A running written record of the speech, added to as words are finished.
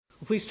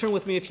Please turn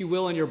with me, if you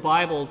will, in your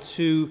Bible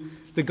to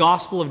the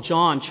Gospel of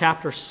John,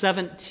 chapter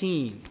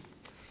 17.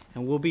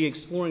 And we'll be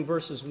exploring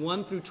verses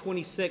 1 through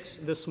 26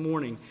 this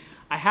morning.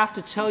 I have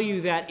to tell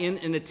you that in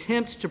an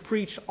attempt to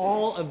preach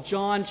all of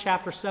John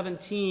chapter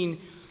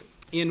 17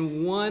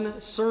 in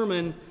one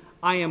sermon,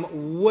 I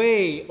am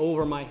way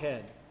over my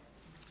head.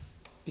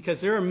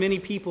 Because there are many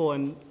people,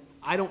 and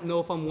I don't know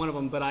if I'm one of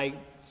them, but I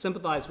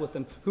sympathize with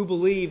them, who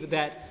believe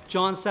that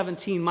John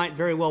 17 might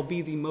very well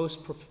be the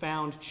most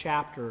profound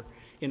chapter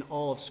in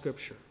all of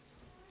Scripture.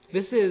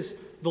 This is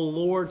the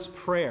Lord's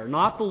Prayer,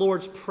 not the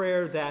Lord's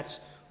Prayer that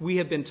we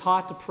have been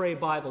taught to pray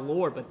by the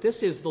Lord, but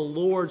this is the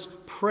Lord's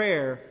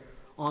Prayer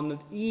on the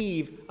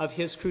eve of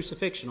His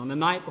crucifixion, on the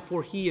night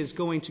before He is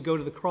going to go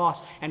to the cross,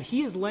 and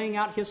He is laying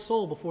out His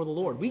soul before the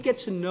Lord. We get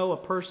to know a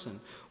person.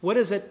 What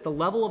is at the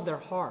level of their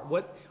heart?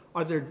 What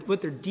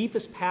their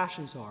deepest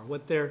passions are,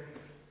 what their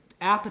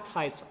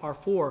appetites are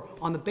for,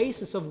 on the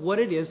basis of what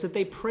it is that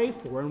they pray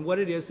for and what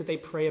it is that they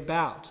pray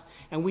about.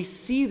 And we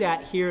see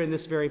that here in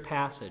this very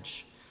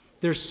passage.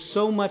 There's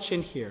so much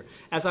in here.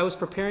 As I was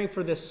preparing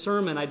for this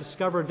sermon, I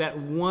discovered that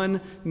one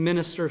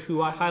minister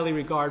who I highly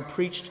regard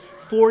preached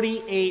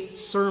 48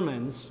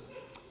 sermons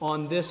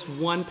on this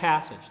one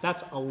passage.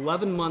 That's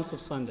 11 months of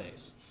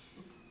Sundays.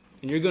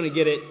 And you're going to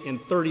get it in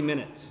 30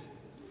 minutes,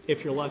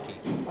 if you're lucky.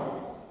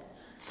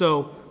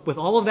 So, with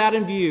all of that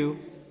in view,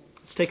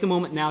 let's take a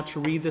moment now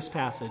to read this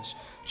passage.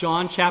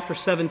 John chapter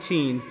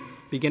 17,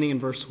 beginning in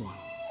verse 1.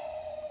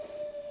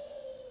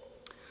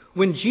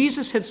 When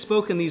Jesus had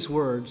spoken these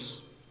words,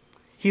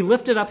 He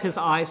lifted up His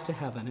eyes to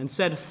heaven and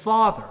said,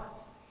 Father,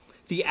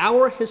 the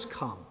hour has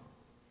come.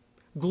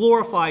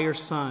 Glorify your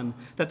Son,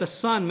 that the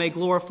Son may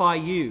glorify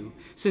you,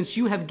 since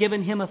you have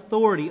given Him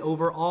authority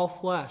over all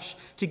flesh,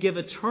 to give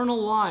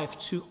eternal life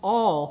to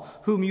all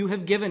whom you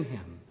have given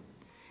Him.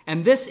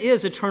 And this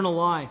is eternal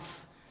life,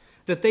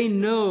 that they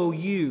know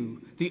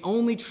you, the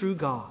only true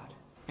God,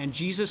 and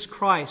Jesus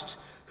Christ,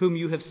 whom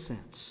you have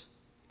sent.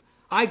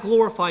 I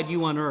glorified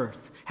you on earth,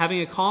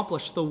 having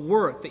accomplished the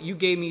work that you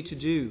gave me to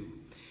do.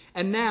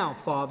 And now,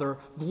 Father,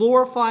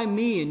 glorify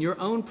me in your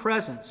own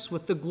presence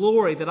with the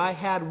glory that I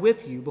had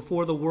with you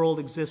before the world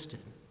existed.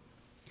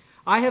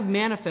 I have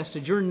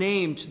manifested your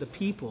name to the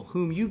people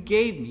whom you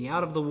gave me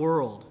out of the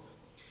world.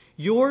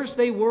 Yours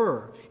they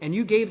were, and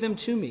you gave them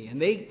to me,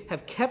 and they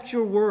have kept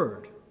your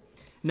word.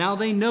 Now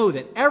they know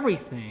that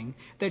everything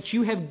that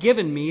you have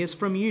given me is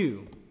from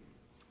you.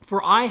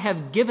 For I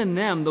have given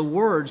them the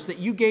words that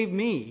you gave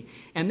me,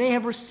 and they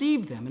have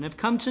received them, and have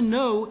come to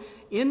know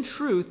in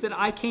truth that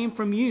I came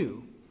from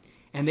you.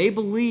 And they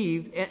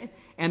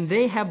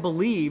have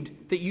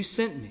believed that you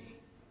sent me.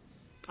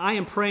 I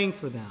am praying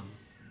for them.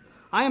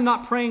 I am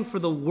not praying for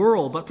the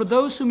world, but for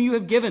those whom you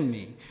have given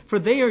me, for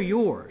they are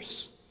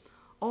yours.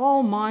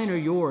 All mine are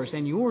yours,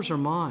 and yours are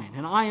mine,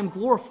 and I am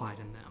glorified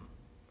in them.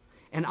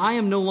 And I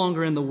am no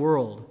longer in the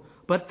world,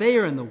 but they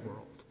are in the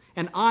world,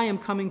 and I am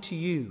coming to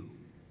you.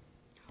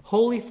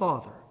 Holy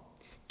Father,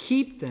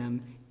 keep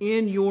them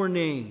in your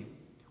name,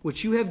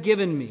 which you have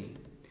given me,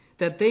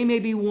 that they may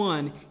be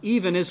one,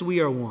 even as we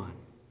are one.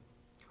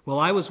 While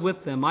I was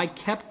with them, I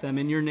kept them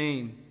in your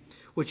name,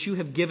 which you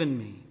have given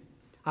me.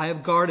 I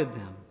have guarded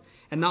them,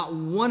 and not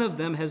one of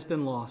them has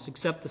been lost,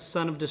 except the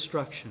son of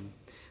destruction,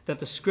 that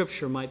the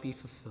Scripture might be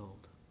fulfilled.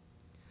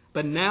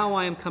 But now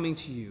I am coming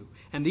to you,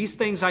 and these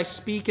things I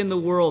speak in the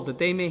world, that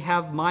they may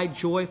have my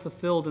joy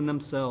fulfilled in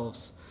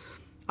themselves.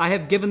 I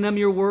have given them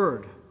your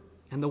word,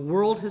 and the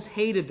world has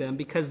hated them,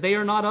 because they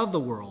are not of the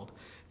world,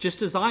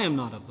 just as I am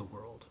not of the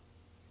world.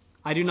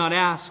 I do not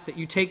ask that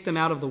you take them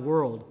out of the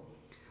world,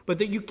 but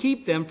that you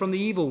keep them from the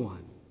evil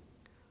one.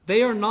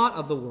 They are not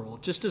of the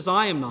world, just as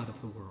I am not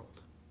of the world.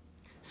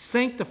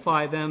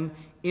 Sanctify them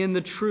in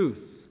the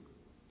truth.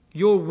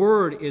 Your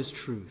word is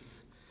truth.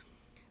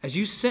 As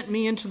you sent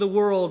me into the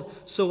world,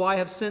 so I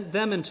have sent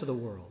them into the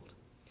world.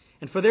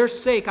 And for their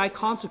sake I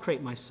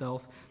consecrate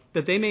myself,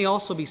 that they may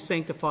also be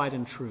sanctified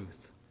in truth.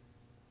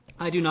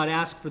 I do not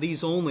ask for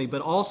these only,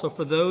 but also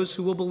for those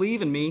who will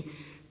believe in me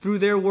through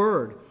their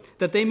word,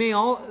 that they may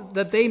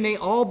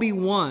all be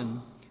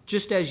one,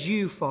 just as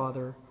you,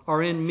 Father,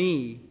 are in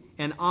me,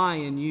 and I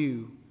in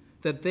you,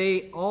 that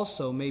they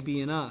also may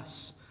be in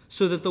us,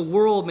 so that the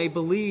world may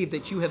believe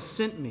that you have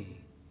sent me.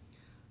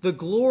 The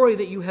glory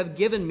that you have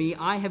given me,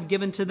 I have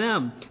given to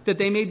them, that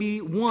they may be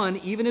one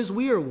even as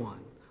we are one,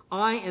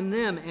 I and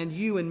them and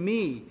you and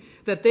me,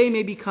 that they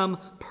may become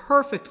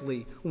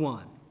perfectly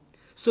one,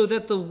 so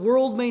that the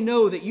world may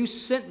know that you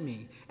sent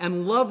me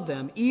and loved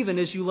them even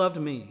as you loved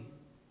me.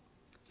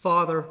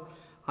 Father,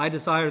 I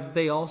desire that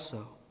they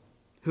also,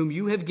 whom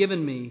you have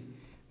given me,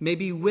 may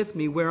be with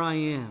me where I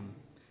am,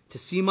 to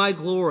see my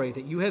glory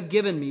that you have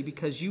given me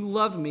because you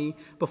loved me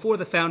before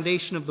the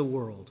foundation of the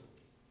world.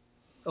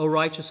 O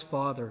righteous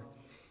Father,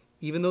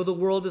 even though the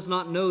world does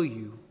not know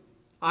you,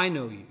 I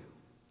know you,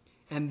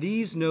 and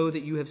these know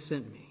that you have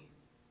sent me.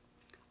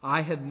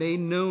 I have made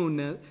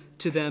known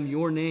to them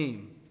your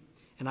name,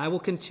 and I will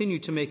continue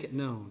to make it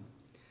known,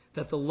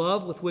 that the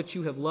love with which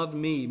you have loved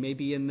me may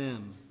be in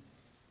them,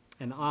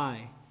 and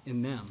I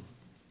in them.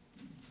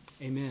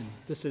 Amen.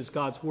 This is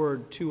God's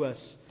word to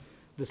us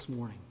this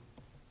morning.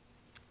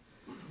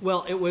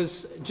 Well, it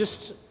was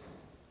just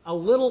a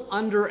little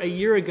under a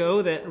year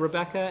ago that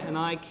Rebecca and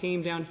I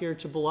came down here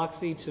to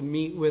Biloxi to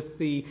meet with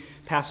the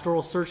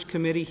pastoral search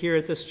committee here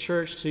at this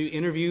church to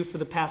interview for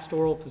the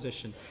pastoral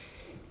position.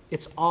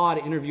 It's odd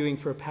interviewing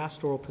for a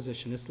pastoral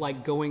position. It's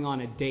like going on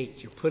a date.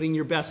 You're putting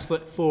your best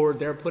foot forward,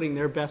 they're putting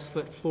their best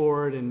foot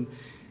forward, and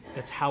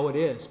that's how it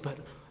is. But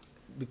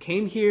we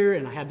came here,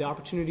 and I had the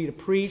opportunity to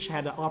preach. I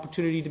had the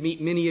opportunity to meet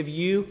many of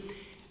you.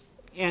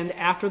 And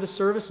after the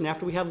service and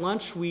after we had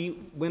lunch, we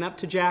went up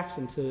to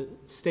Jackson to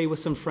stay with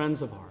some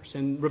friends of ours.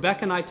 And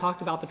Rebecca and I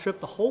talked about the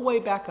trip the whole way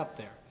back up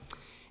there.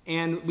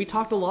 And we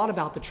talked a lot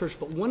about the church.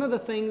 But one of the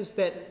things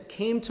that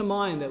came to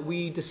mind that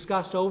we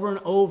discussed over and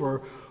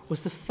over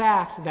was the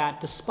fact that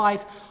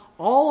despite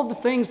all of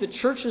the things that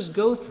churches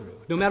go through,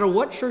 no matter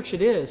what church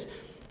it is,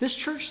 this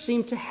church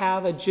seemed to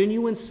have a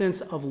genuine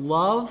sense of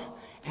love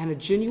and a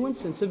genuine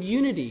sense of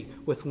unity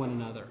with one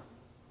another.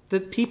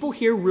 That people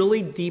here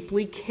really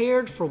deeply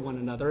cared for one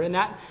another, and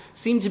that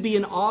seemed to be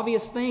an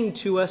obvious thing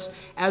to us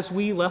as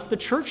we left the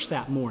church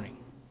that morning.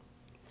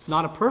 It's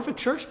not a perfect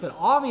church, but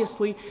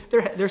obviously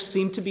there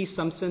seemed to be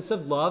some sense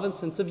of love and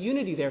sense of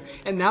unity there.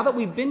 And now that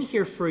we've been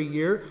here for a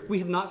year, we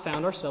have not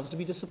found ourselves to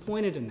be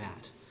disappointed in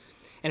that.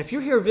 And if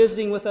you're here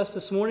visiting with us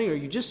this morning, or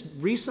you've just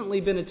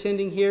recently been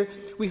attending here,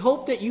 we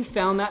hope that you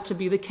found that to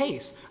be the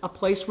case. A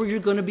place where you're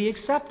going to be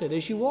accepted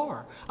as you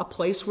are. A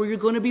place where you're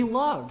going to be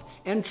loved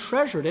and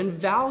treasured and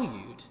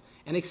valued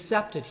and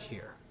accepted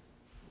here.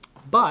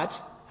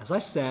 But, as I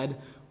said,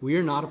 we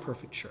are not a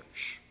perfect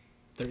church.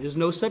 There is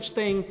no such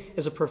thing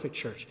as a perfect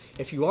church.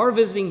 If you are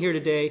visiting here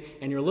today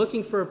and you're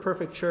looking for a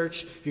perfect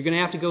church, you're going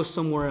to have to go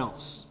somewhere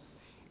else.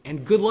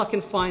 And good luck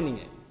in finding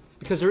it,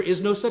 because there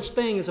is no such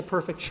thing as a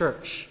perfect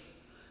church.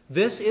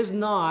 This is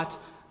not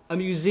a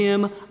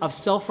museum of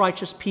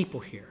self-righteous people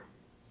here.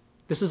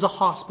 This is a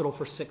hospital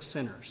for sick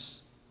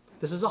sinners.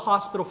 This is a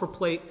hospital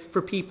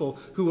for people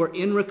who are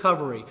in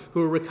recovery,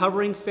 who are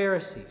recovering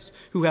Pharisees,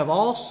 who have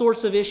all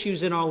sorts of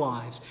issues in our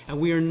lives, and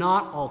we are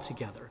not all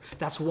together.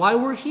 That's why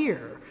we're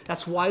here.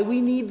 That's why we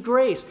need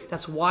grace.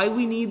 That's why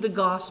we need the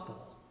gospel.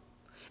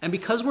 And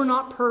because we're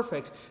not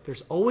perfect,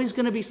 there's always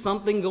going to be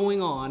something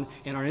going on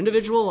in our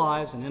individual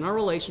lives and in our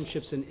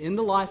relationships and in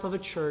the life of a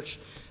church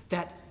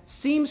that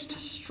seems to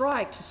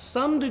strike to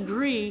some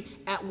degree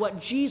at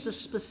what Jesus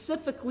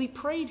specifically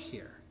prayed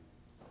here.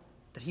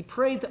 That he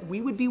prayed that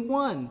we would be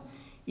one,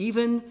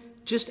 even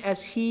just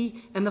as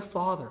he and the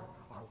Father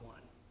are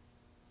one.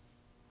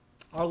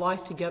 Our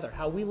life together,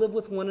 how we live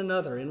with one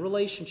another in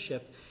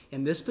relationship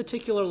in this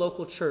particular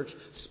local church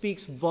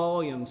speaks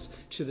volumes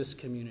to this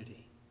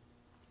community.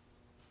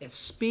 It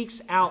speaks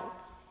out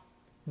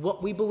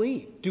what we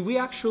believe. Do we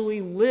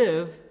actually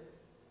live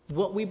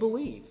what we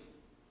believe?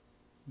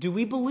 Do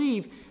we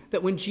believe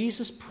that when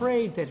Jesus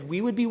prayed that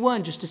we would be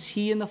one, just as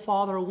he and the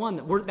Father are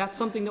one, that's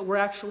something that we're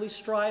actually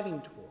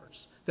striving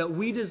towards, that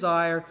we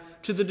desire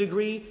to the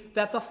degree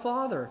that the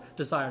Father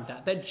desired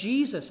that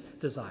Jesus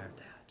desired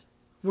that?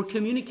 We're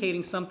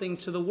communicating something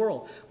to the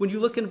world. When you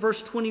look in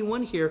verse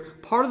 21 here,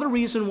 part of the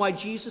reason why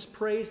Jesus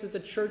prays that the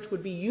church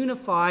would be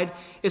unified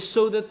is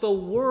so that the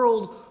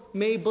world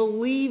may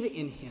believe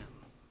in him.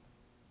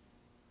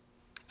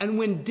 And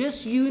when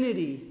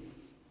disunity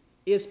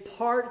is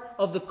part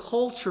of the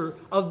culture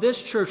of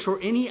this church or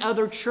any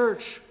other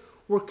church,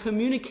 we're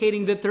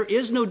communicating that there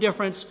is no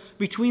difference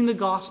between the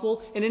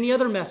gospel and any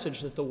other message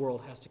that the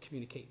world has to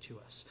communicate to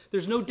us.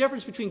 There's no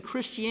difference between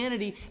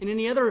Christianity and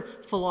any other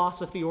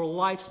philosophy or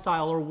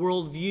lifestyle or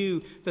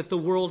worldview that the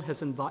world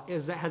has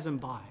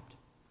imbibed.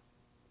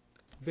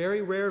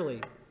 Very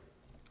rarely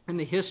in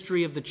the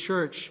history of the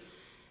church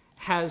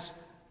has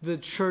the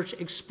church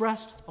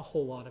expressed a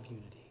whole lot of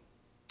unity.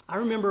 I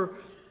remember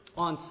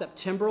on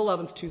September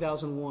 11th,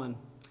 2001,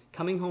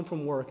 coming home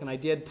from work, and I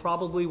did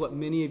probably what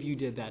many of you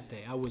did that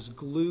day. I was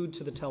glued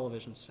to the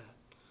television set.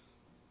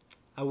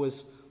 I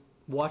was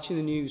watching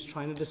the news,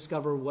 trying to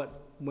discover what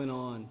went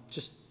on,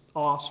 just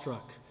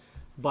awestruck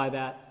by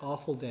that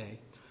awful day.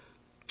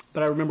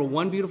 But I remember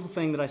one beautiful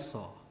thing that I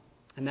saw,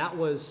 and that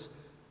was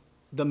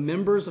the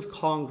members of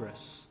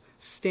Congress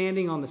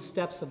standing on the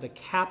steps of the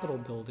Capitol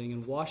building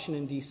in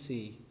Washington,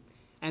 D.C.,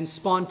 and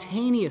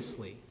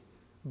spontaneously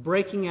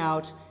breaking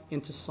out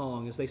into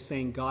song as they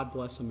sang, "God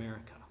Bless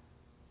America."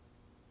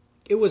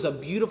 It was a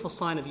beautiful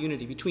sign of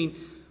unity between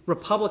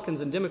Republicans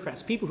and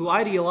Democrats, people who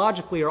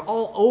ideologically are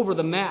all over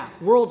the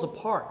map, worlds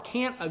apart,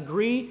 can't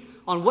agree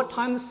on what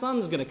time the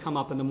sun's going to come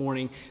up in the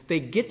morning. They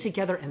get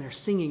together and they're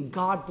singing,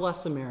 "God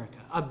Bless America,"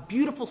 a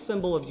beautiful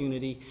symbol of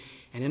unity.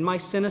 And in my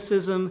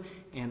cynicism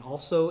and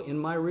also in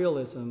my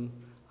realism,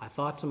 I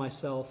thought to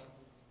myself,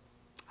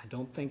 I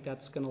don't think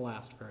that's going to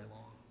last very long.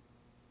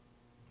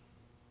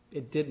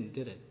 It didn't,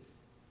 did it?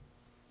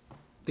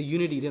 The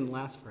unity didn't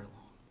last very long.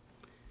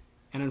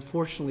 And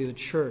unfortunately, the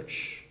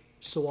church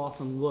so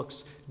often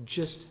looks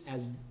just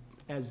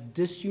as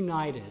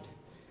disunited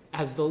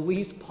as the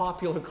least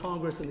popular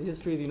Congress in the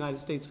history of the United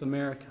States of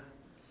America.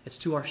 It's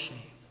to our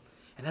shame.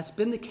 And that's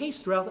been the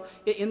case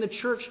in the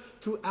church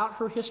throughout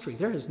her history.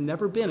 There has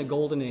never been a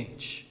golden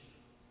age.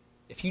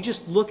 If you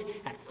just look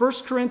at 1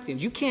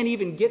 Corinthians, you can't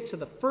even get to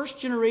the first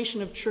generation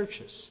of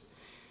churches.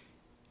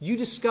 You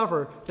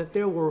discover that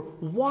there were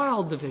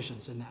wild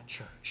divisions in that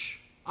church.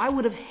 I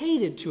would have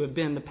hated to have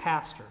been the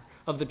pastor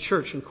of the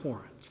church in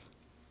Corinth.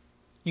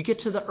 You get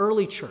to the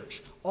early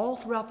church. All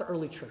throughout the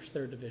early church,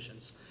 there are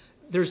divisions.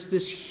 There's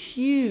this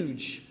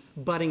huge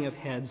butting of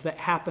heads that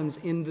happens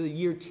in the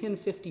year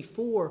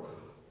 1054,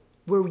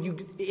 where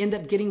you end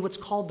up getting what's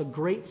called the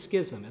Great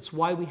Schism. It's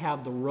why we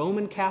have the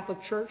Roman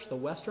Catholic Church, the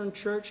Western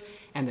Church,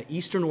 and the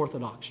Eastern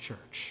Orthodox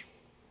Church.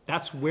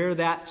 That's where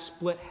that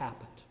split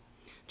happened.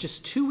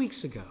 Just 2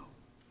 weeks ago,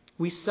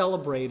 we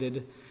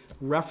celebrated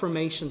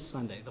Reformation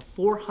Sunday, the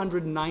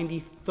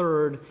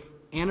 493rd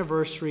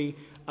anniversary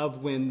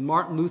of when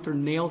Martin Luther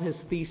nailed his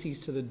theses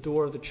to the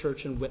door of the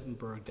church in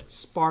Wittenberg that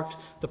sparked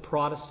the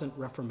Protestant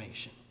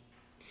Reformation.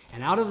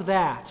 And out of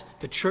that,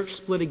 the church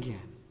split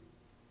again.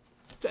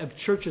 Of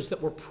churches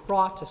that were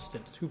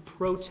Protestant, who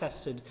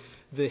protested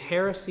the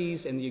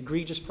heresies and the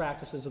egregious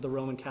practices of the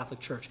Roman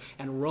Catholic Church.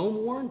 And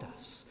Rome warned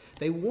us.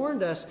 They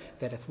warned us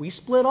that if we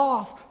split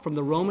off from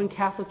the Roman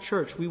Catholic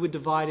Church, we would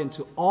divide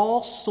into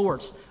all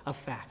sorts of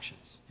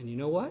factions. And you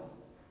know what?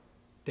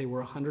 They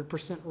were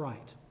 100%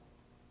 right.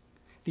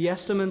 The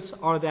estimates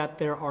are that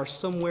there are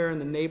somewhere in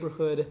the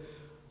neighborhood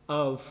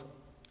of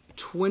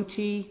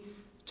 20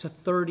 to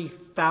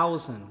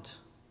 30,000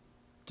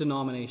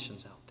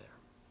 denominations out there.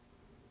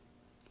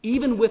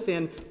 Even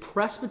within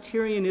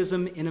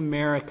Presbyterianism in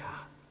America,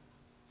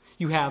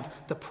 you have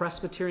the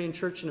Presbyterian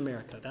Church in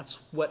America. That's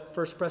what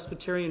First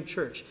Presbyterian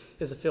Church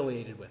is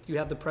affiliated with. You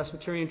have the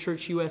Presbyterian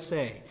Church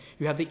USA.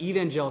 You have the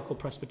Evangelical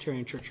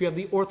Presbyterian Church. You have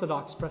the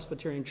Orthodox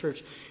Presbyterian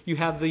Church. You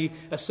have the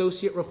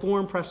Associate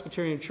Reformed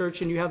Presbyterian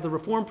Church. And you have the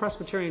Reformed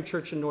Presbyterian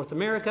Church in North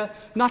America,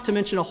 not to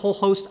mention a whole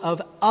host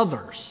of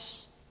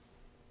others.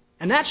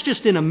 And that's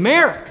just in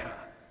America,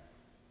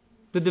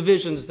 the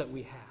divisions that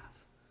we have,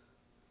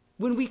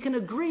 when we can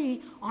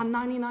agree on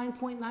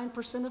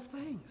 99.9% of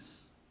things.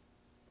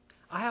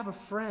 I have a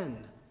friend,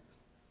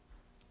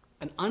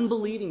 an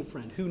unbelieving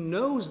friend, who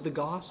knows the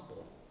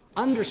gospel,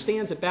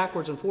 understands it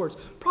backwards and forwards,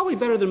 probably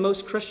better than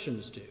most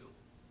Christians do.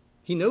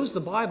 He knows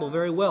the Bible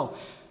very well.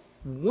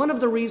 One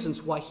of the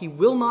reasons why he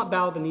will not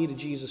bow the knee to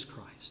Jesus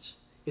Christ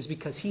is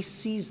because he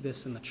sees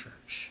this in the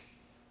church.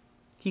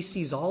 He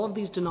sees all of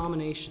these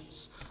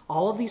denominations,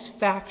 all of these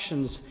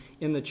factions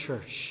in the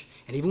church.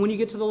 And even when you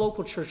get to the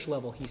local church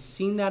level, he's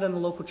seen that in the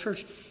local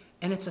church.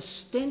 And it's a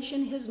stench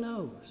in his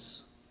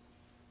nose.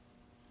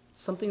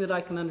 Something that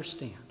I can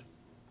understand.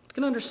 I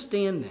can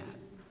understand that.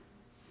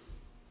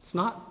 It's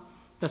not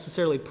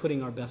necessarily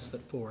putting our best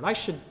foot forward. I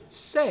should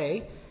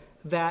say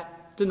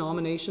that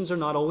denominations are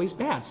not always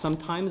bad.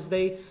 Sometimes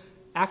they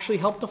actually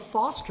help to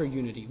foster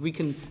unity. We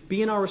can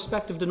be in our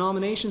respective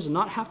denominations and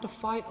not have to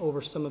fight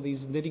over some of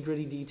these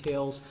nitty-gritty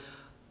details.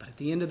 But at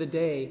the end of the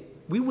day,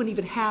 we wouldn't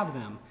even have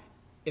them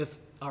if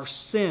our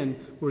sin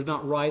were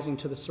not rising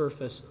to the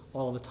surface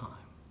all the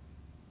time.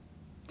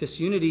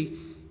 Disunity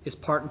is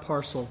part and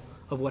parcel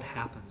of what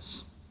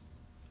happens.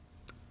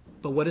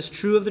 But what is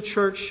true of the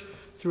church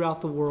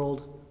throughout the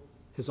world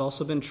has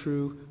also been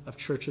true of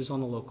churches on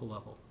the local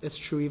level. It's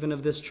true even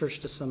of this church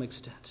to some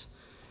extent.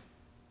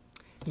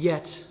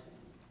 Yet,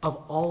 of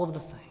all of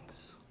the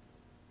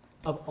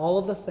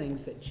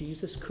things that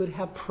Jesus could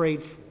have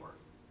prayed for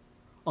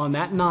on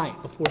that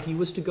night before he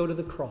was to go to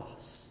the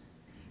cross,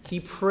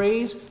 he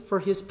prays for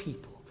his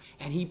people,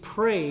 and he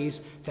prays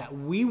that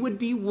we would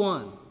be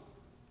one,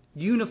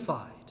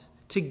 unified,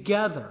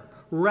 together,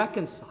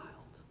 reconciled,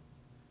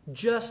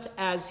 just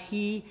as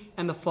he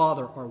and the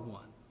Father are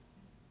one.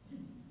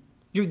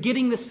 You're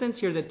getting the sense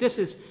here that this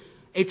is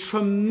a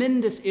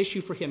tremendous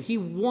issue for him. He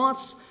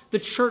wants the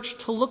church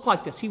to look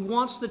like this. He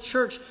wants the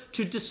church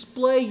to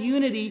display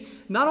unity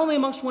not only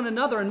amongst one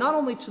another and not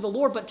only to the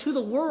Lord, but to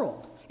the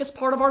world. It's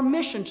part of our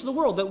mission to the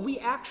world that we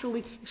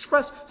actually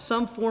express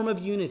some form of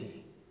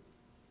unity.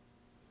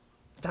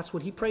 That's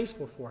what he prays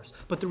for us.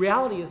 But the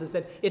reality is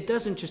that it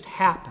doesn't just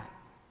happen.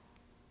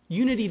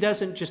 Unity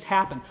doesn't just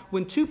happen.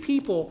 When two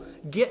people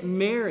get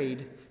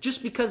married,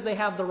 just because they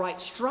have the right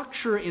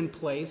structure in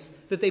place,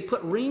 that they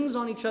put rings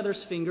on each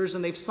other's fingers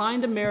and they've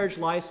signed a marriage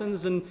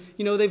license and,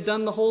 they've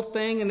done the whole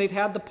thing and they've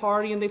had the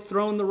party and they've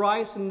thrown the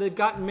rice and they've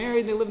gotten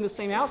married and they live in the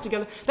same house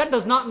together, that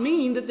does not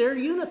mean that they're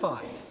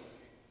unified.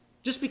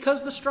 Just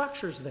because the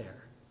structure's there.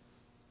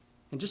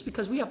 And just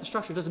because we have the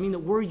structure doesn't mean that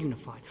we're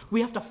unified.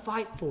 We have to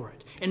fight for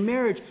it. In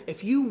marriage,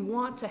 if you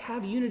want to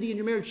have unity in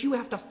your marriage, you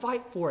have to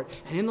fight for it.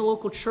 And in the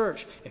local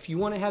church, if you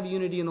want to have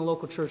unity in the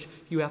local church,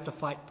 you have to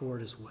fight for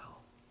it as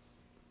well.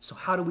 So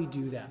how do we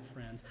do that,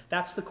 friends?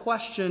 That's the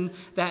question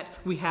that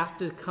we have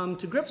to come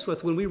to grips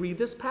with when we read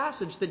this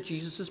passage that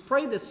Jesus has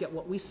prayed this. Yet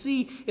what we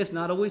see is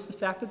not always the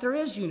fact that there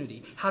is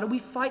unity. How do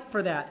we fight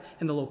for that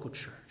in the local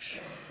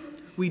church?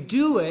 We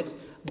do it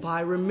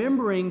by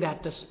remembering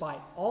that despite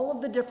all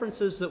of the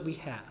differences that we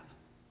have,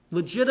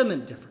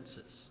 legitimate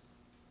differences,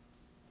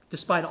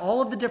 despite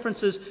all of the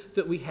differences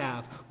that we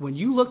have, when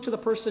you look to the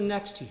person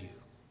next to you,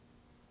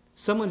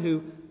 someone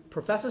who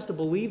professes to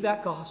believe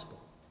that gospel,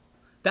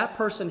 that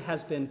person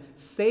has been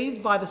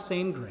saved by the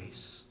same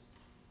grace,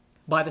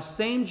 by the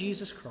same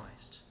Jesus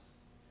Christ,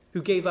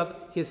 who gave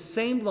up his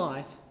same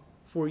life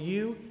for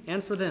you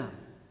and for them.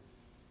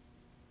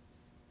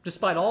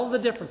 Despite all the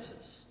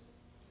differences,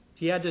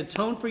 he had to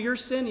atone for your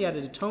sin, he had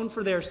to atone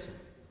for their sin.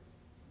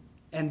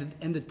 And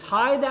the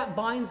tie that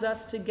binds us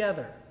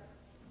together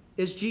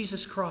is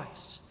Jesus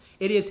Christ.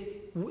 It is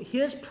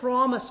his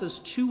promises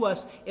to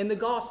us in the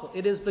gospel.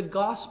 It is the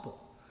gospel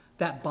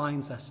that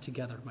binds us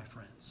together, my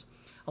friends.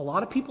 A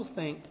lot of people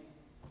think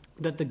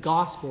that the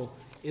gospel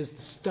is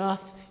the stuff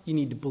you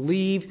need to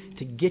believe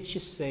to get you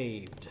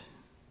saved,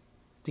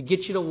 to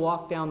get you to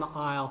walk down the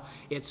aisle.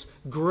 It's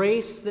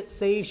grace that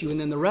saves you, and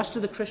then the rest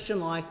of the Christian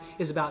life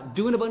is about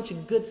doing a bunch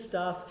of good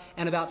stuff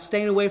and about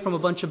staying away from a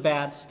bunch of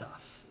bad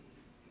stuff.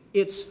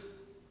 It's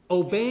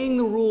obeying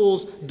the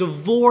rules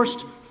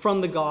divorced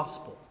from the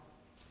gospel.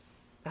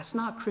 That's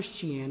not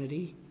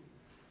Christianity.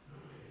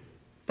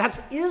 That's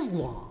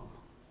Islam.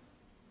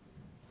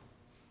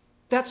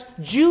 That's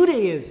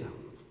Judaism.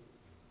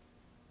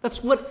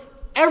 That's what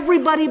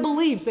everybody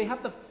believes.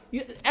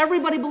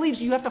 Everybody believes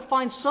you have to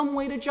find some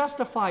way to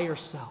justify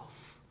yourself.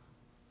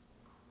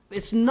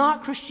 It's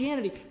not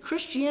Christianity.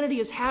 Christianity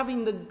is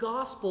having the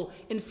gospel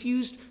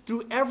infused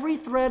through every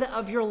thread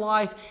of your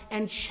life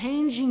and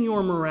changing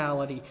your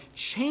morality,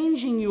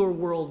 changing your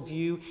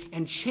worldview,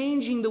 and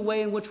changing the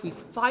way in which we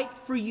fight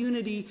for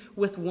unity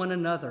with one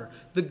another.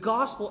 The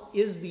gospel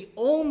is the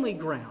only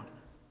ground,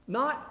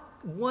 not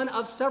one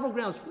of several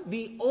grounds,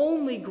 the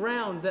only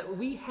ground that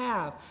we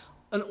have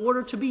in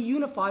order to be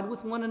unified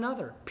with one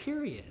another,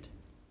 period.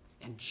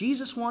 And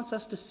Jesus wants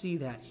us to see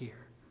that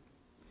here.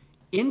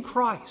 In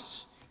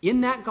Christ,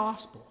 in that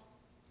gospel,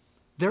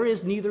 there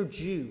is neither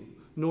Jew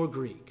nor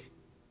Greek.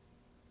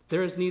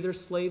 There is neither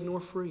slave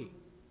nor free.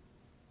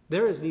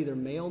 There is neither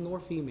male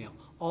nor female.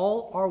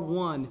 All are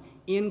one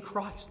in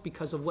Christ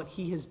because of what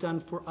he has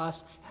done for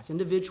us as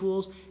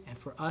individuals and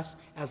for us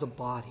as a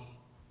body.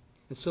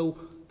 And so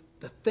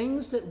the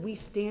things that we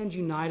stand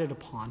united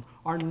upon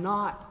are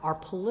not our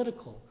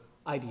political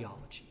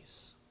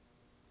ideologies.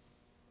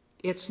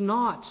 It's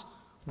not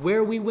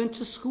where we went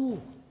to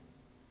school.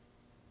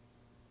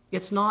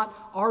 It's not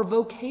our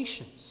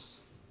vocations.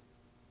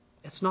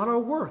 It's not our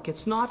work.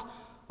 It's not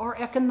our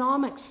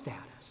economic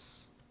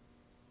status.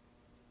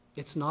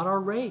 It's not our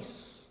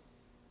race.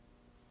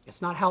 It's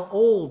not how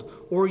old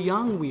or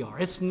young we are.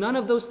 It's none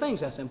of those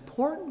things, as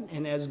important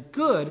and as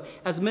good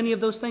as many of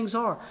those things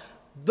are.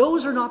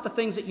 Those are not the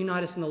things that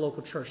unite us in the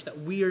local church,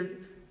 that we are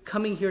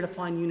coming here to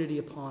find unity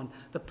upon.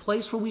 The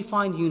place where we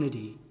find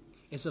unity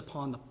is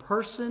upon the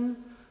person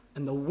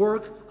and the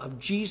work of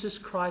Jesus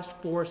Christ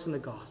for us in the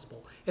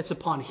gospel. It's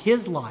upon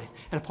his life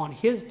and upon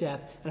his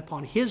death and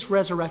upon his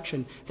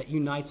resurrection that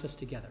unites us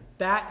together.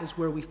 That is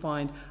where we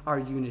find our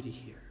unity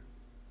here.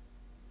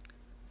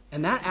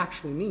 And that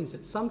actually means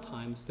that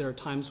sometimes there are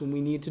times when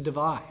we need to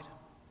divide.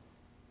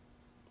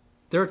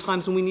 There are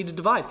times when we need to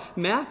divide.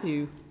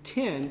 Matthew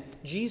 10,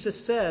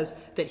 Jesus says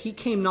that he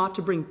came not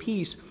to bring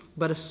peace,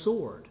 but a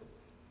sword.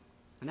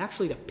 And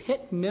actually to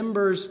pit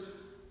members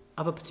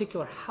of a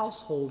particular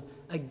household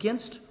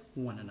against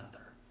one another.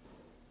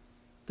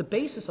 The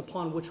basis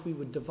upon which we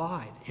would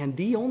divide, and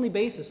the only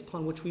basis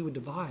upon which we would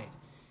divide,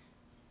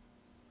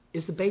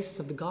 is the basis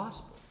of the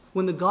gospel.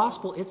 When the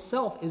gospel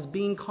itself is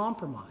being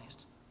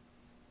compromised.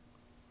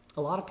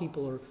 A lot of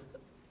people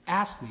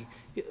ask me,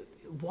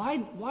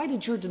 why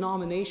did your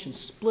denomination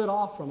split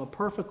off from a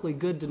perfectly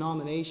good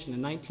denomination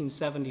in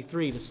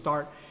 1973 to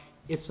start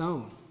its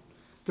own?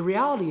 The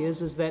reality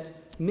is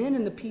that men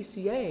in the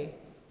PCA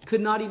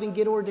could not even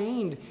get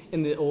ordained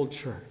in the old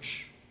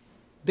church.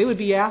 They would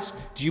be asked,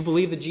 do you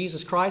believe that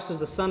Jesus Christ is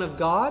the Son of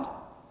God,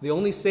 the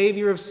only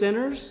Savior of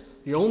sinners,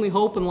 your only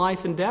hope in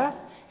life and death?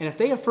 And if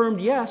they affirmed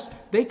yes,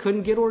 they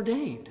couldn't get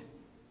ordained.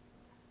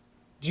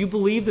 Do you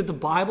believe that the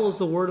Bible is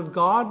the Word of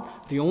God,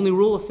 the only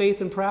rule of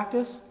faith and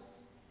practice?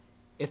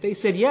 If they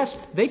said yes,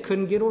 they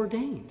couldn't get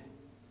ordained.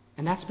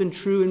 And that's been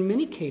true in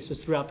many cases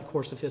throughout the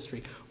course of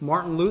history.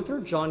 Martin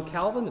Luther, John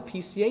Calvin, the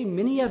PCA,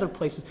 many other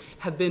places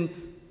have been.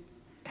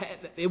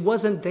 It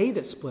wasn't they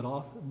that split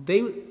off.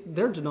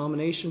 Their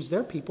denominations,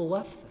 their people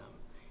left them.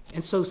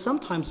 And so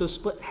sometimes those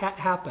split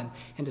happen.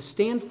 And to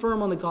stand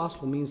firm on the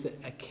gospel means that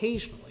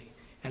occasionally,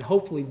 and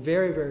hopefully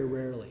very, very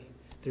rarely,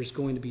 there's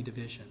going to be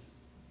division.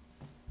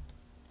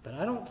 But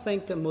I don't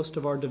think that most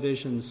of our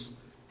divisions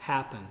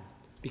happen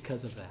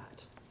because of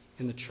that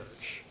in the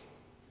church.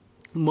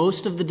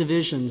 Most of the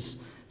divisions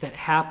that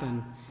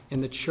happen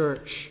in the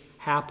church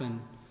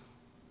happen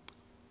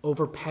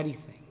over petty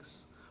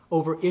things,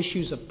 over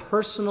issues of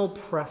personal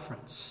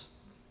preference,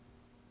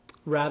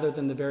 rather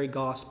than the very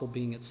gospel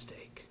being at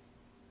stake.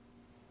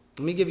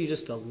 Let me give you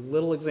just a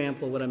little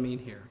example of what I mean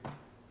here.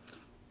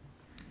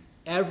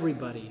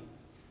 Everybody,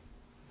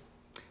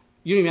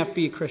 you don't even have to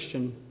be a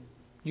Christian.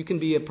 You can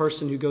be a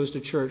person who goes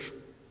to church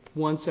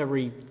once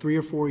every 3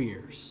 or 4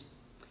 years.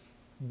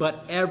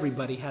 But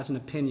everybody has an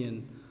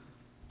opinion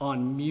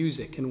on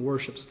music and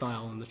worship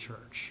style in the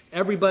church.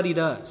 Everybody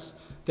does.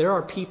 There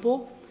are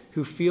people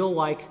who feel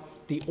like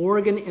the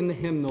organ in the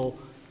hymnal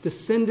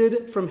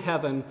descended from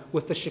heaven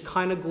with the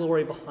Shekinah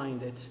glory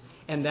behind it,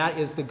 and that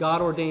is the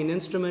God-ordained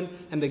instrument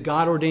and the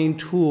God-ordained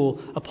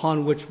tool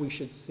upon which we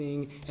should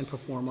sing and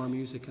perform our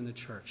music in the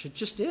church. It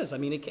just is. I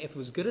mean, if it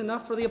was good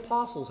enough for the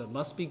apostles, it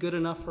must be good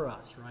enough for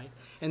us, right?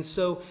 And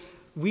so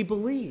we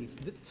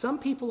believe, some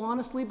people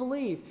honestly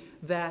believe,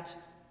 that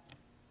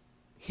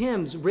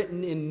hymns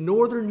written in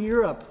Northern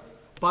Europe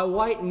by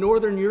white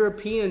Northern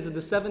Europeans in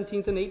the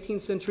 17th and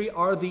 18th century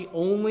are the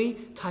only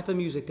type of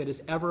music that is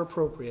ever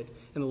appropriate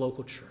in the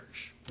local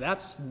church.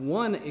 That's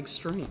one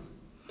extreme.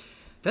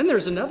 Then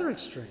there's another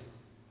extreme.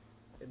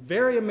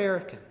 Very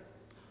American.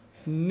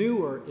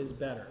 Newer is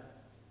better.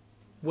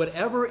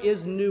 Whatever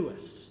is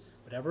newest,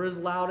 whatever is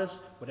loudest,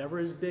 whatever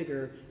is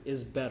bigger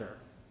is better.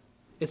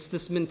 It's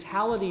this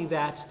mentality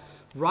that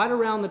right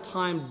around the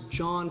time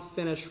John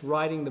finished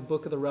writing the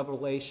book of the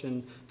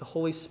Revelation, the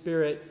Holy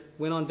Spirit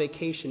went on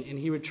vacation, and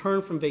he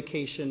returned from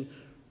vacation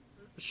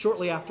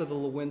shortly after the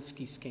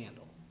Lewinsky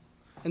scandal.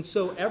 And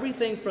so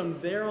everything from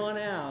there on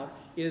out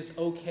is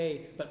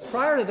okay. But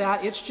prior to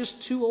that, it's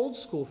just too old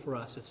school for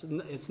us.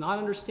 It's not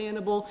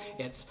understandable.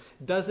 It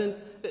doesn't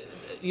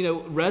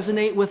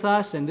resonate with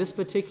us in this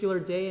particular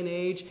day and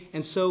age.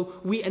 And so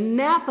we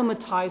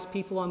anathematize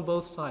people on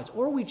both sides.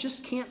 Or we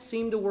just can't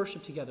seem to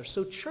worship together.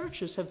 So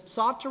churches have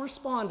sought to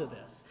respond to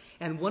this.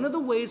 And one of the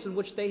ways in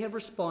which they have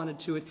responded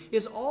to it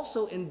is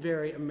also in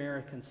very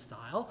American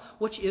style,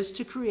 which is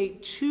to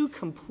create two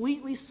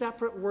completely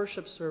separate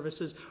worship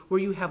services where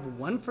you have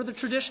one for the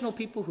traditional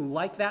people who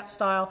like that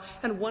style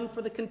and one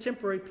for the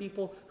contemporary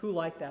people who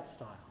like that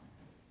style.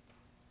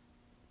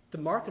 The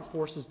market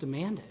forces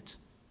demand it.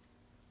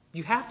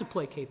 You have to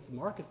placate the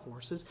market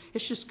forces.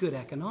 It's just good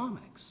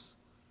economics.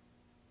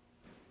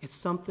 It's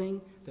something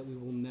that we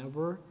will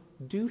never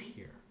do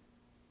here.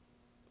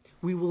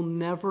 We will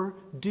never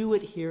do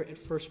it here at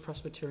First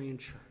Presbyterian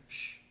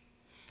Church.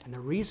 And the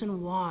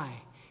reason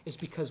why is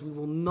because we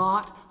will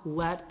not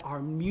let our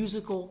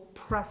musical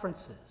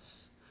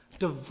preferences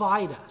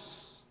divide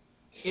us.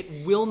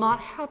 It will not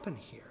happen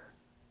here.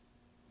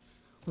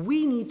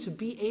 We need to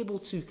be able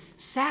to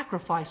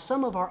sacrifice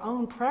some of our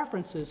own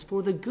preferences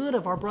for the good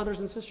of our brothers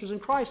and sisters in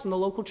Christ in the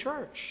local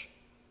church.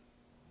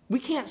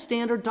 We can't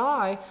stand or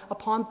die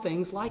upon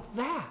things like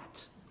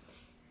that.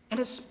 And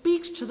it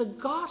speaks to the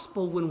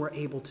gospel when we're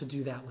able to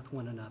do that with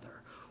one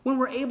another. When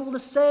we're able to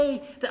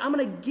say that I'm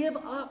going to give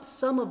up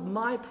some of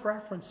my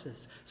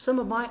preferences, some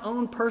of my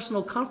own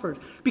personal comfort,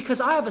 because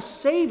I have a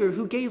Savior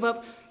who gave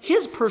up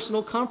His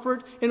personal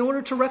comfort in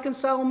order to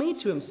reconcile me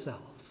to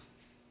Himself.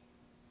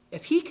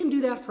 If He can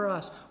do that for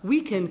us,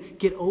 we can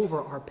get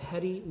over our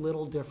petty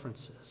little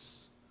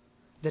differences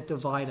that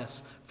divide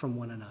us from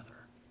one another.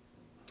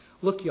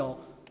 Look, y'all,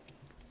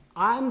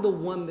 I'm the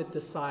one that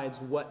decides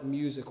what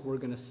music we're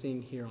going to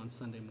sing here on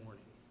Sunday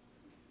morning.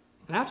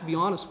 And I have to be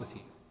honest with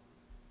you.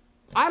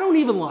 I don't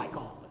even like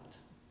all of it.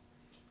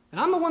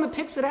 And I'm the one that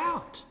picks it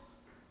out.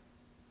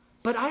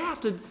 But I have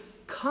to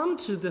come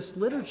to this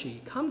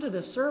liturgy, come to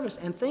this service,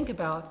 and think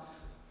about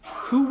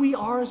who we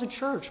are as a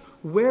church,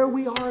 where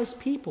we are as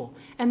people,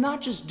 and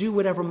not just do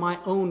whatever my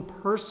own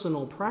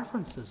personal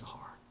preferences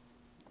are.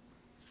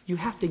 You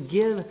have to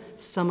give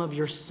some of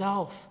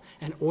yourself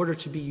in order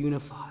to be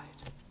unified.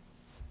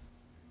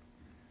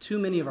 Too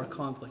many of our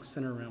conflicts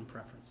center around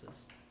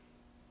preferences.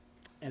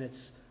 And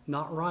it's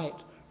not right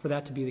for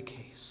that to be the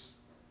case.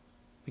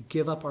 We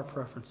give up our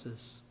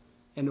preferences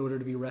in order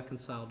to be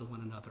reconciled to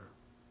one another.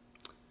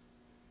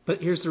 But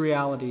here's the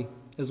reality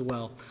as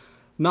well.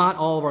 Not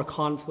all of our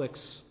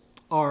conflicts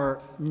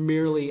are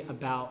merely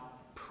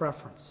about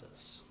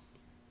preferences.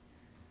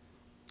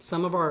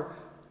 Some of our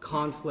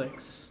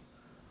conflicts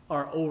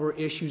are over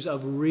issues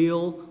of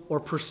real or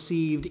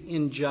perceived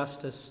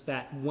injustice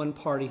that one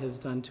party has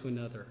done to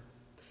another.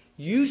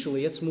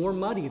 Usually it's more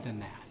muddy than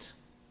that.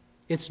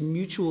 It's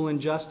mutual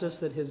injustice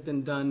that has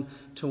been done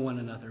to one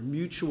another,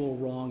 mutual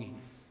wronging.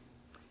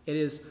 It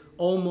is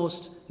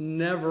almost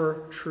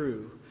never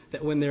true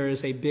that when there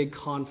is a big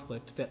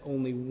conflict, that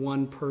only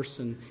one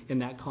person in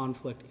that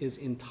conflict is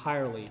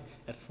entirely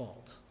at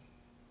fault.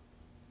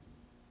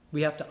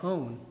 We have to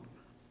own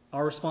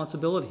our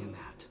responsibility in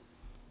that.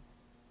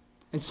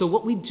 And so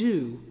what we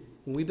do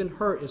when we've been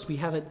hurt is we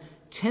have a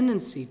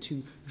tendency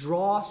to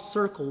draw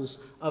circles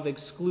of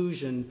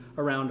exclusion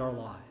around our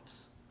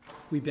lives.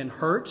 We've been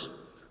hurt.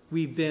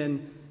 We've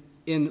been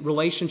in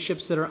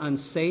relationships that are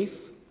unsafe.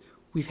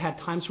 We've had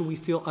times where we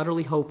feel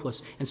utterly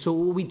hopeless. And so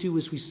what we do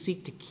is we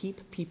seek to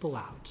keep people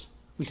out.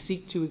 We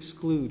seek to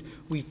exclude.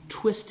 We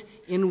twist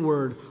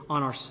inward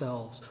on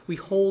ourselves. We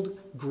hold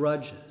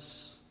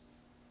grudges.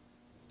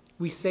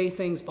 We say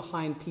things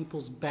behind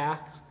people's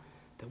backs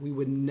that we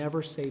would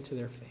never say to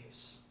their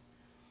face.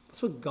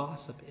 That's what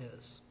gossip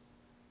is.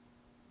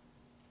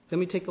 Let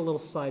me take a little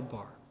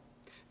sidebar.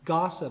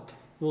 Gossip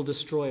will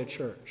destroy a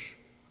church.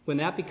 When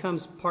that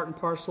becomes part and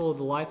parcel of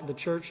the life of the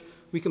church,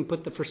 we can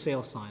put the for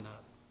sale sign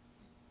up.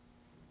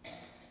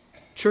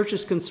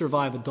 Churches can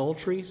survive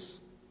adulteries.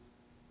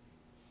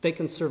 They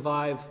can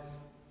survive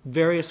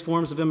various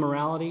forms of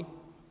immorality.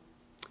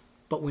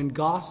 But when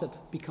gossip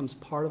becomes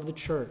part of the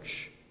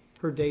church,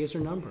 her days are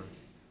numbered.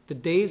 The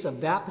days of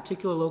that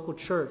particular local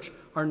church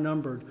are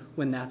numbered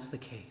when that's the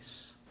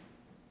case.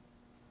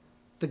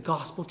 The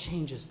gospel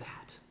changes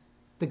that.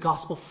 The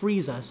gospel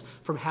frees us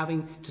from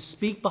having to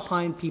speak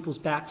behind people's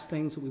backs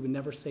things that we would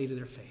never say to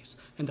their face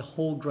and to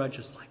hold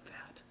grudges like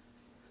that.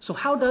 So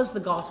how does the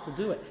gospel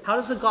do it? How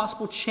does the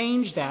gospel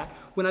change that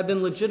when I've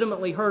been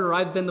legitimately hurt or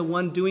I've been the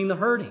one doing the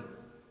hurting?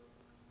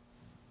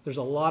 There's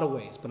a lot of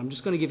ways, but I'm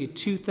just going to give you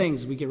two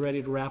things as we get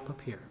ready to wrap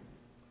up here.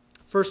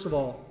 First of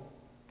all,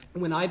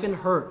 when I've been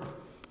hurt,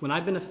 when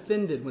I've been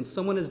offended, when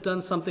someone has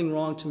done something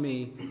wrong to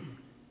me,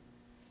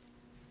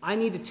 I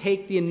need to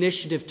take the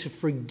initiative to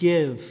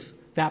forgive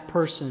that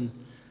person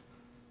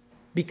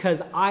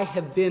because I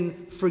have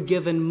been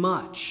forgiven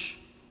much.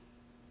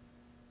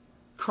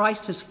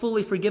 Christ has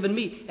fully forgiven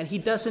me, and He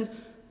doesn't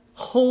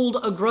hold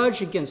a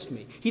grudge against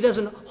me. He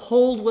doesn't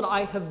hold what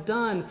I have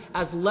done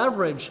as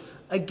leverage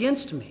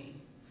against me.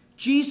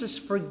 Jesus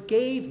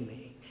forgave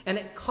me, and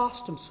it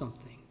cost Him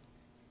something.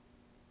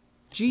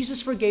 Jesus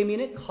forgave me,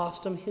 and it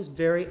cost Him His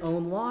very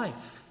own life.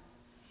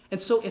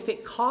 And so if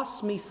it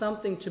costs me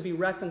something to be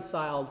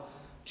reconciled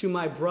to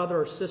my brother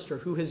or sister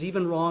who has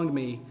even wronged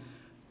me,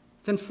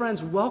 then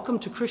friends, welcome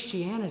to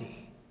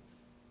Christianity.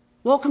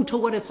 Welcome to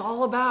what it's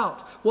all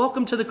about.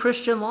 Welcome to the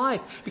Christian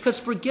life, because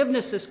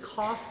forgiveness is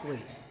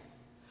costly.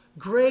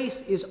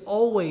 Grace is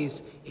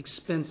always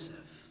expensive.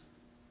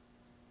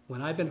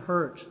 When I've been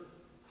hurt,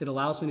 it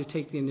allows me to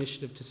take the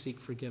initiative to seek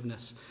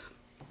forgiveness.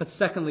 But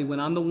secondly, when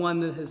I'm the one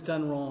that has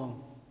done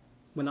wrong,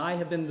 when I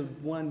have been the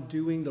one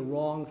doing the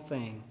wrong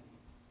thing,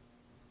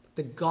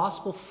 the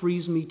gospel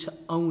frees me to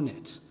own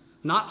it.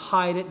 Not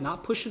hide it,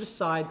 not push it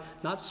aside,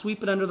 not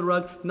sweep it under the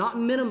rug, not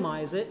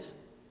minimize it,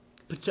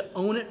 but to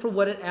own it for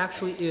what it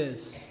actually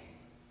is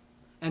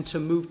and to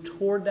move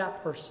toward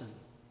that person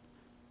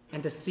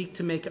and to seek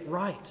to make it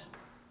right.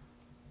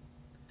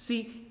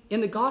 See, in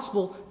the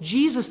gospel,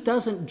 Jesus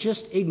doesn't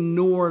just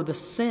ignore the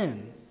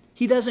sin.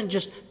 He doesn't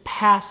just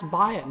pass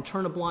by it and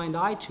turn a blind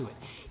eye to it.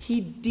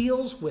 He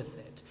deals with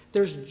it.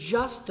 There's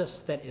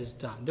justice that is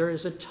done. There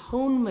is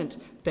atonement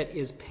that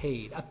is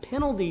paid. A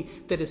penalty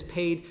that is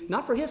paid,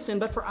 not for His sin,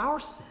 but for our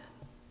sin.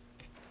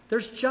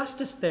 There's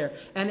justice there.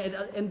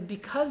 And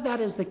because that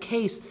is the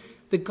case,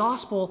 the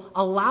gospel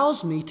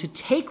allows me to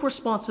take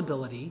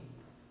responsibility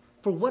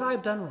for what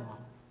I've done wrong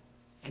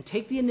and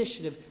take the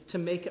initiative to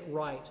make it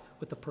right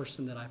with the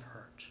person that I've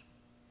hurt.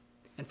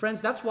 And friends,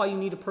 that's why you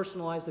need to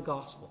personalize the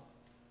gospel.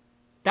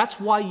 That's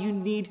why you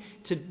need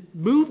to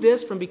move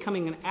this from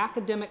becoming an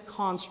academic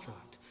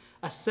construct,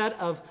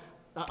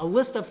 a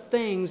list of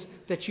things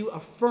that you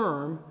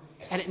affirm,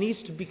 and it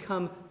needs to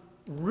become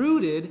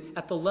rooted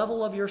at the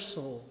level of your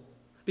soul.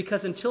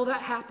 Because until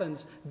that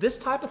happens, this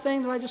type of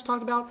thing that I just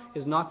talked about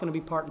is not going to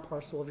be part and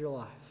parcel of your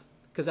life.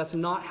 Because that's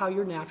not how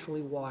you're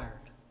naturally wired.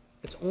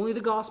 It's only the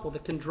gospel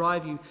that can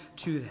drive you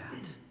to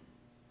that.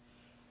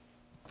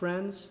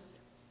 Friends,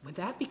 when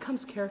that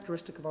becomes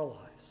characteristic of our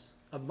lives,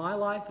 of my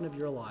life and of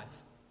your life,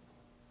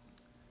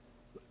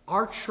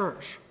 our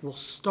church will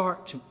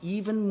start to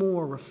even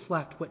more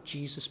reflect what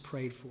Jesus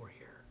prayed for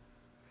here.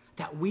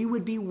 That we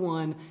would be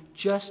one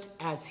just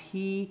as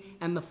He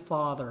and the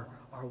Father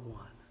are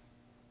one.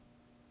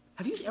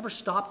 Have you ever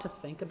stopped to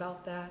think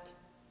about that?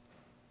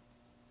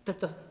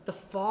 That the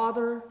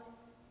Father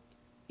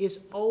is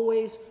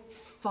always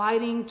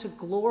fighting to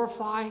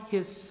glorify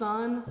His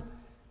Son,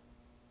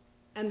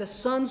 and the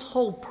Son's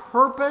whole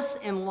purpose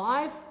in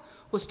life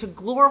was to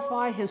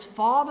glorify His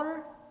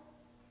Father,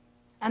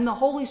 and the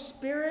Holy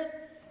Spirit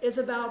is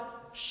about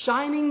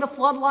shining the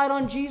floodlight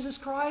on Jesus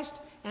Christ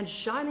and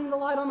shining the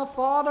light on the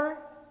Father.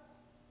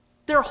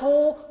 Their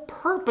whole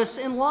purpose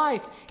in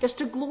life is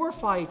to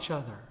glorify each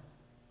other.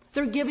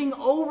 They're giving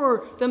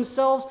over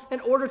themselves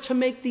in order to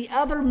make the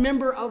other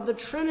member of the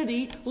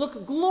Trinity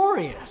look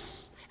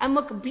glorious and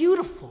look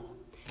beautiful.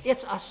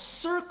 It's a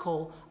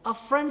circle of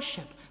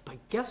friendship. But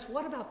guess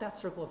what about that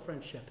circle of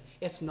friendship?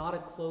 It's not a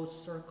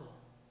closed circle.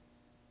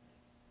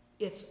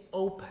 It's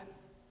open.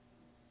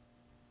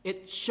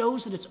 It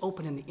shows that it's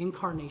open in the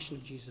incarnation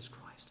of Jesus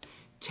Christ,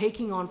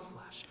 taking on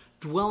flesh,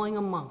 dwelling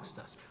amongst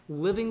us,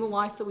 living the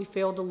life that we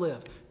failed to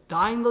live,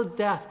 dying the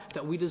death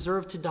that we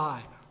deserve to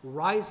die,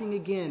 rising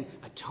again,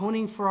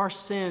 atoning for our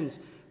sins,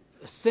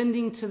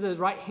 ascending to the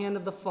right hand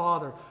of the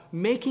Father,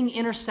 making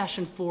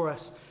intercession for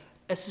us,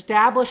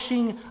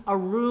 establishing a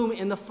room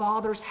in the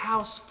Father's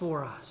house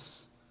for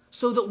us,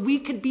 so that we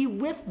could be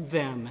with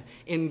them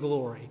in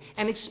glory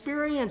and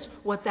experience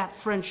what that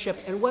friendship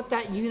and what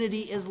that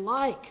unity is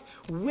like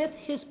with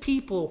His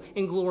people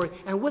in glory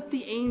and with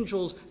the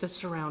angels that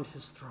surround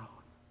His throne.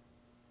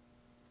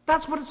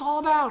 That's what it's all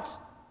about.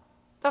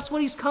 That's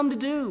what He's come to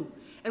do.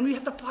 And we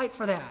have to fight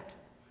for that.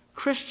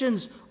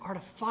 Christians are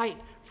to fight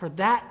for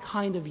that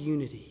kind of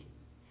unity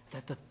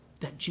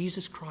that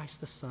Jesus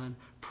Christ the Son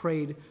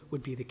prayed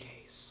would be the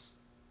case.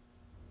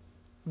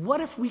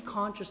 What if we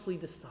consciously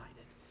decided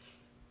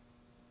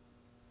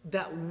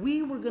that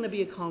we were going to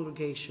be a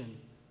congregation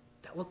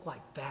that looked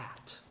like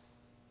that?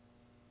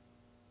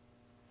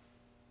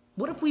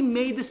 What if we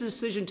made this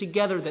decision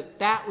together that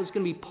that was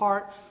going to be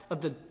part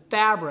of the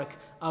fabric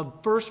of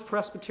First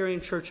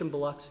Presbyterian Church in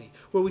Biloxi,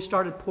 where we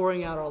started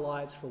pouring out our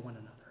lives for one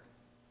another,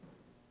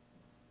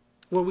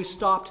 where we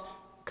stopped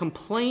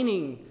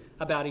complaining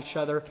about each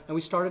other and we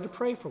started to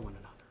pray for one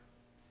another,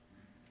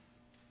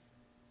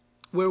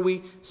 where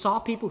we saw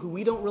people who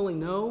we don't really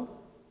know,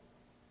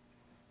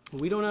 who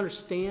we don't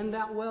understand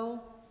that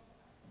well,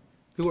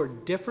 who are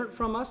different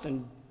from us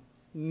in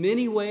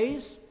many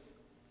ways,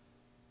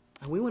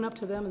 and we went up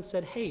to them and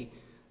said, hey,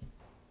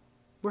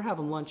 we're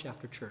having lunch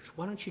after church.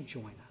 Why don't you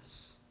join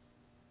us?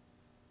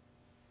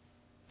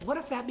 What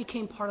if that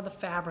became part of the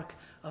fabric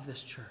of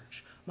this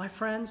church? My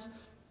friends,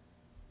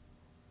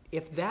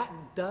 if that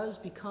does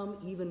become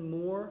even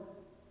more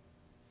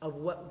of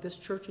what this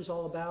church is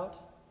all about,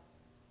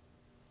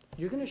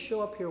 you're going to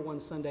show up here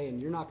one Sunday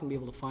and you're not going to be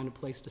able to find a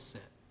place to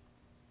sit.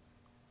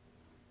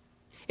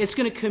 It's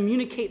going to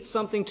communicate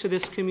something to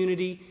this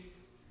community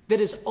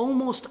that is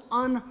almost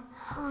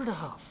unheard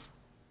of.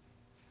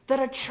 That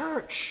a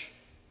church,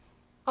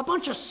 a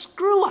bunch of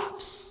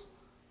screw-ups,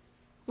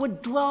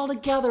 would dwell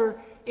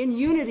together in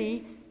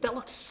unity that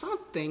looked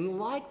something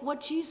like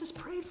what Jesus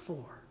prayed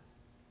for.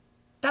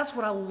 That's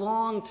what I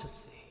long to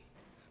see.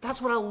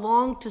 That's what I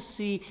long to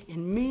see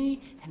in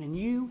me and in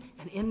you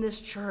and in this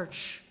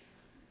church.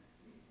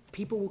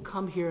 People will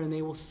come here and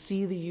they will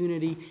see the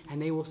unity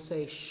and they will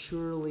say,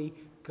 surely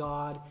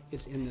God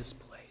is in this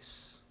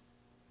place.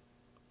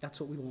 That's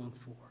what we long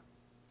for.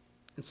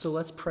 And so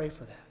let's pray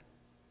for that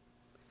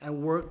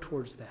and work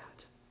towards that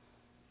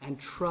and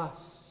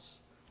trust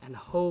and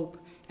hope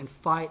and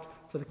fight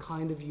for the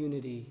kind of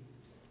unity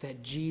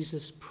that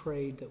Jesus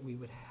prayed that we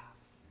would have.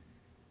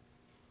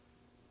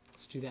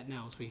 Let's do that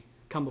now as we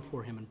come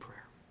before Him in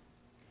prayer.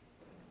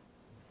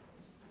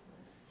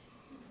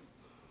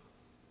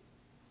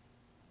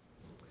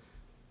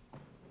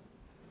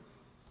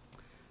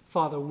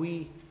 Father,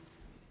 we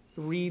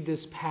read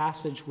this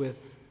passage with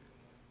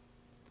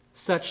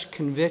such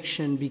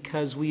conviction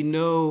because we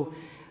know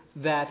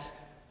that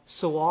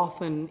so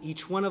often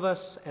each one of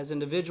us as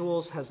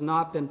individuals has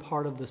not been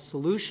part of the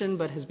solution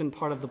but has been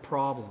part of the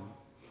problem.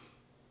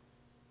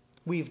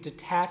 We've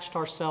detached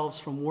ourselves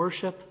from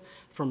worship,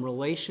 from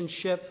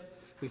relationship.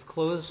 We've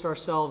closed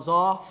ourselves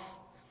off.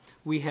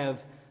 We have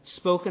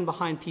spoken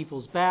behind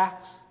people's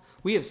backs.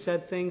 We have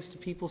said things to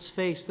people's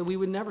face that we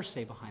would never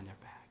say behind their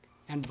back,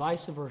 and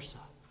vice versa.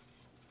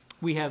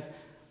 We have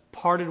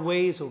parted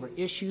ways over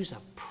issues of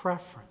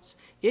preference,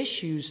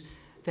 issues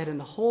that in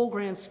the whole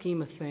grand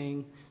scheme of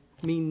things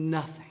mean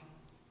nothing.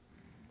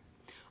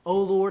 Oh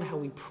Lord, how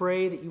we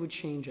pray that you would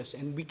change us.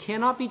 And we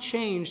cannot be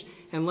changed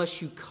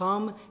unless you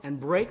come and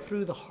break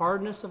through the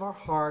hardness of our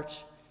heart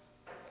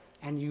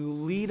and you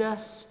lead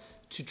us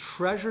to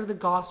treasure the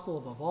gospel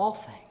above all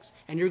things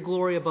and your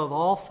glory above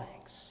all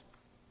things.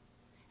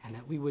 And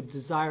that we would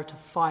desire to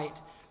fight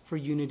for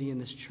unity in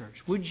this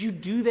church. Would you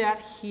do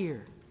that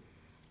here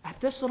at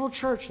this little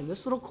church in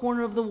this little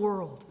corner of the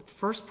world at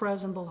First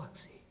Pres in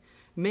Biloxi?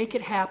 Make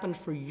it happen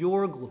for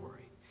your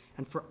glory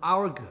and for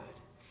our good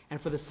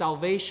and for the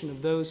salvation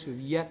of those who have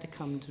yet to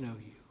come to know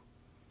you.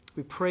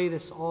 We pray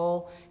this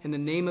all in the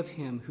name of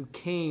Him who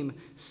came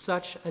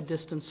such a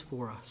distance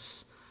for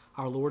us,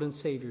 our Lord and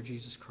Savior,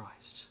 Jesus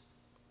Christ.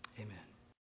 Amen.